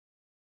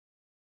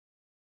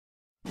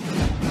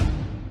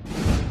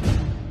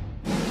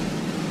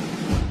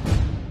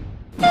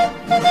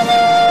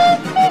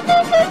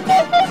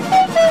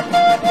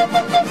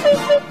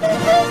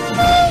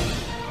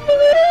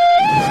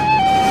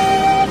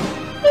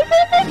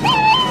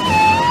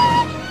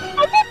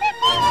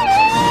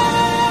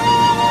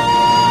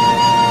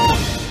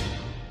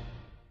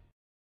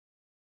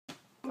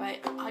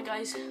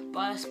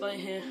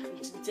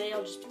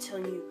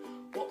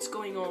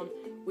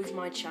with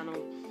my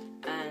channel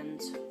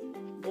and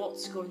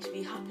what's going to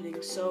be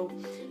happening. So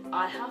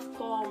I have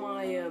put all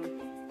my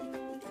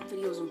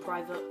videos on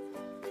private,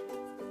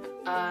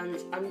 and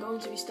I'm going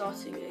to be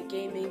starting a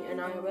gaming and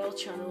IRL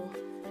channel,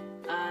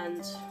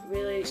 and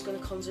really it's going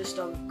to consist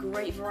of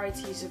great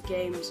varieties of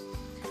games.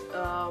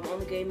 On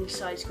the gaming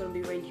side, it's going to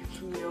be ranging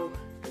from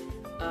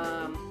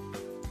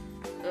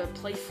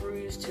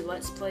playthroughs to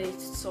let's play,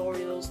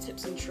 tutorials,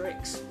 tips and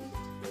tricks,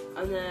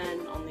 and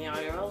then on the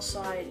IRL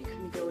side it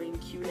can be going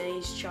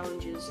Q&As,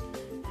 challenges,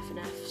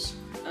 FNFs.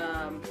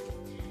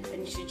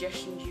 Any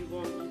suggestions you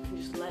want, you can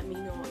just let me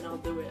know and I'll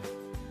do it.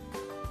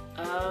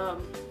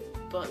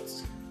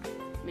 But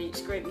I mean,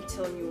 it's great me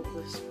telling you all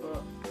this,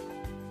 but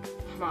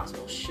I might as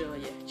well show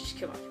you. Just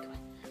come on.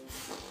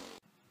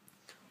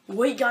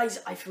 Wait guys,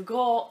 I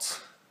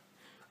forgot.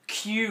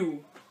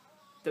 Cue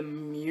the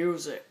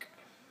music.